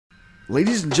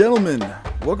Ladies and gentlemen,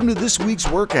 welcome to this week's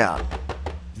workout.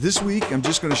 This week I'm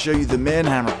just going to show you the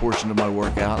ManHammer portion of my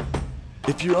workout.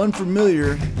 If you're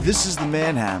unfamiliar, this is the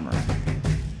ManHammer.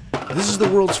 This is the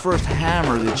world's first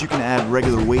hammer that you can add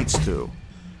regular weights to.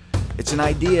 It's an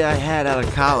idea I had out of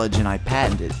college and I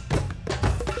patented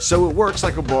it. So it works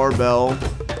like a barbell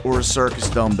or a circus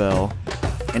dumbbell,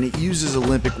 and it uses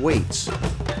Olympic weights.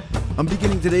 I'm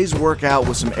beginning today's workout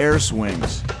with some air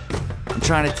swings. I'm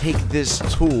trying to take this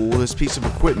tool, this piece of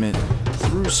equipment,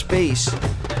 through space,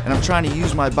 and I'm trying to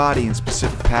use my body in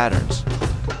specific patterns.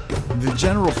 The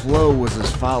general flow was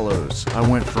as follows. I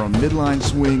went from midline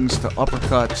swings to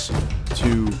uppercuts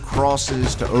to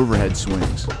crosses to overhead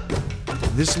swings.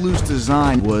 This loose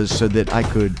design was so that I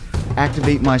could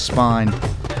activate my spine,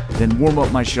 then warm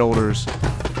up my shoulders,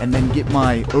 and then get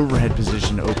my overhead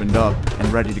position opened up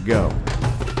and ready to go.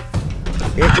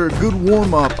 After a good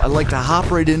warm-up, I like to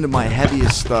hop right into my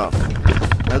heaviest stuff.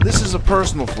 Now this is a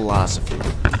personal philosophy.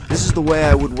 This is the way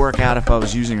I would work out if I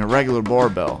was using a regular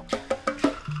barbell.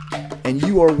 And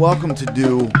you are welcome to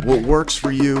do what works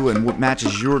for you and what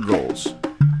matches your goals.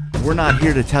 We're not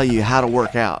here to tell you how to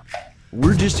work out.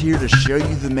 We're just here to show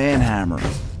you the ManHammer.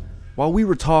 While we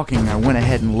were talking, I went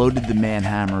ahead and loaded the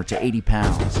ManHammer to 80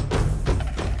 pounds.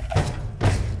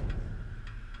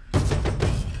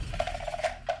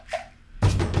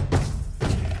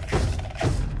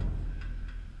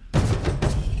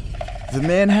 The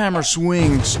ManHammer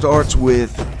swing starts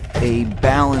with a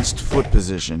balanced foot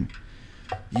position.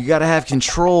 You gotta have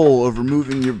control over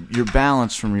moving your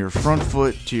balance from your front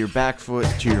foot to your back foot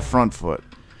to your front foot.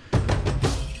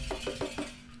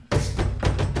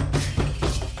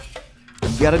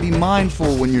 You gotta be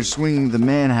mindful when you're swinging the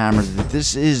ManHammer that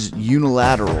this is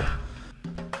unilateral.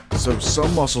 So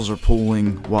some muscles are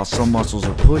pulling while some muscles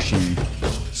are pushing.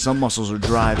 Some muscles are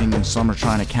driving and some are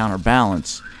trying to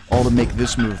counterbalance, all to make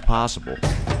this move possible.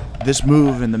 This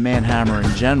move and the ManHammer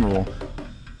in general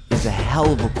is a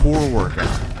hell of a core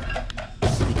workout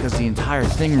because the entire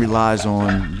thing relies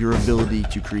on your ability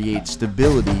to create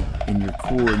stability in your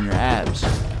core and your abs.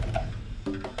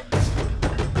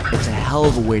 It's a hell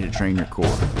of a way to train your core.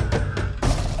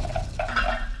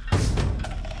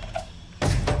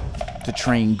 To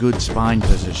train good spine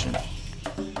position.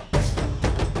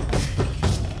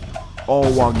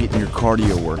 All while getting your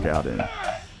cardio workout in.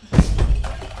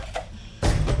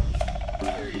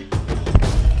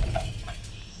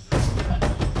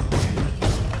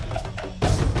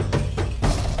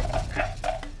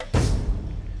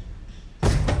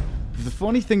 The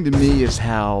funny thing to me is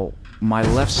how my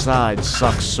left side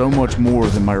sucks so much more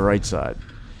than my right side.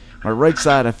 My right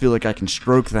side I feel like I can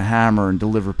stroke the hammer and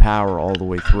deliver power all the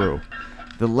way through.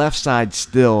 The left side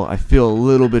still I feel a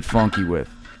little bit funky with.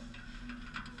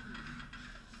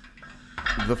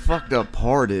 The fucked up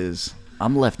part is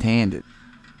I'm left-handed.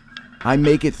 I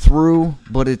make it through,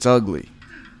 but it's ugly.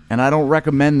 And I don't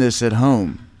recommend this at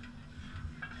home.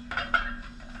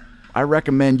 I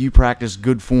recommend you practice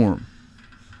good form.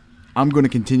 I'm going to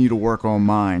continue to work on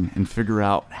mine and figure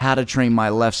out how to train my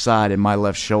left side and my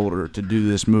left shoulder to do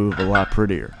this move a lot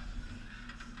prettier.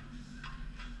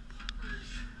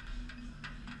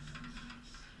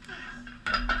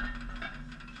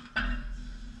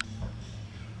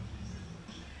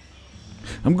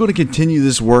 I'm going to continue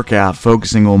this workout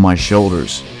focusing on my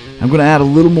shoulders. I'm going to add a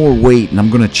little more weight and I'm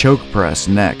going to choke press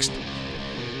next.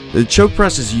 The choke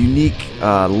press is a unique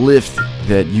lift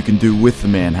that you can do with the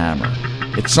ManHammer.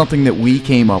 It's something that we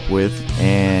came up with,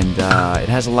 and it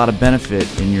has a lot of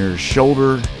benefit in your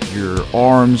shoulder, your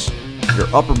arms, your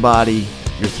upper body,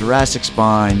 your thoracic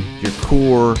spine, your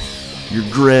core, your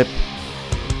grip.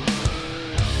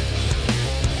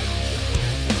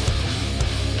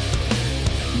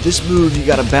 This move, you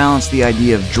gotta balance the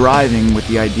idea of driving with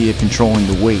the idea of controlling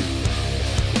the weight.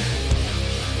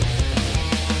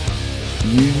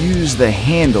 You use the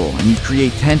handle and you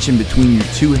create tension between your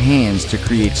two hands to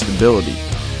create stability.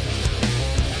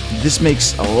 This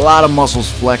makes a lot of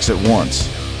muscles flex at once.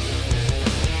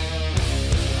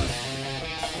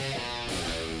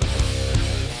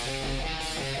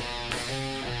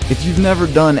 If you've never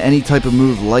done any type of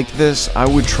move like this, I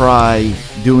would try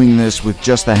doing this with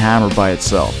just the hammer by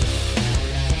itself.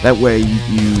 That way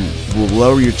you will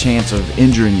lower your chance of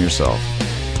injuring yourself.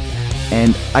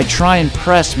 And I try and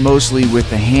press mostly with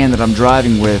the hand that I'm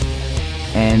driving with,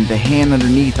 and the hand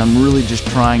underneath I'm really just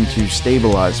trying to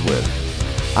stabilize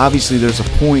with. Obviously there's a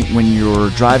point when your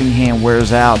driving hand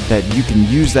wears out that you can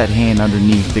use that hand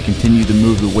underneath to continue to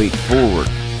move the weight forward.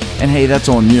 And hey, that's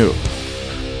on you.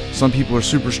 Some people are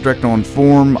super strict on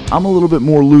form. I'm a little bit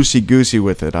more loosey-goosey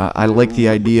with it. I like the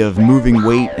idea of moving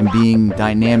weight and being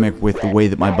dynamic with the way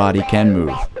that my body can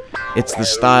move. It's the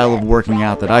style of working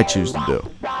out that I choose to do.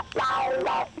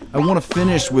 I want to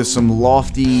finish with some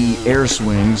lofty air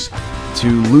swings to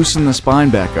loosen the spine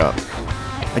back up.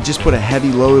 I just put a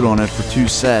heavy load on it for 2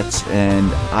 sets,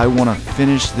 and I want to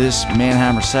finish this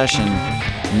ManHammer session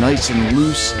nice and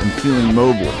loose and feeling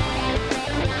mobile.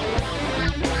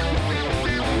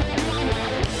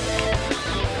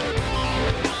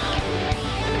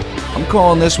 I'm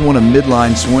calling this one a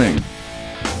midline swing.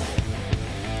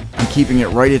 I'm keeping it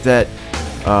right at that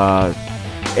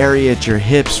area at your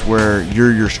hips where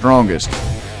you're your strongest.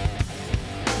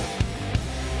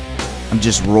 I'm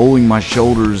just rolling my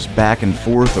shoulders back and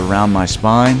forth around my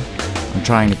spine. I'm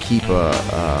trying to keep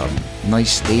a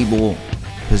nice stable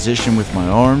position with my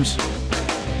arms.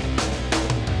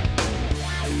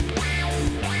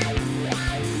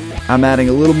 I'm adding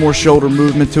a little more shoulder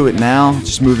movement to it now,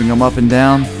 just moving them up and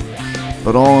down.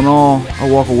 But all in all, I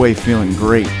walk away feeling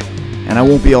great. And I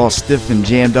won't be all stiff and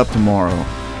jammed up tomorrow.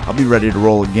 I'll be ready to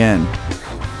roll again.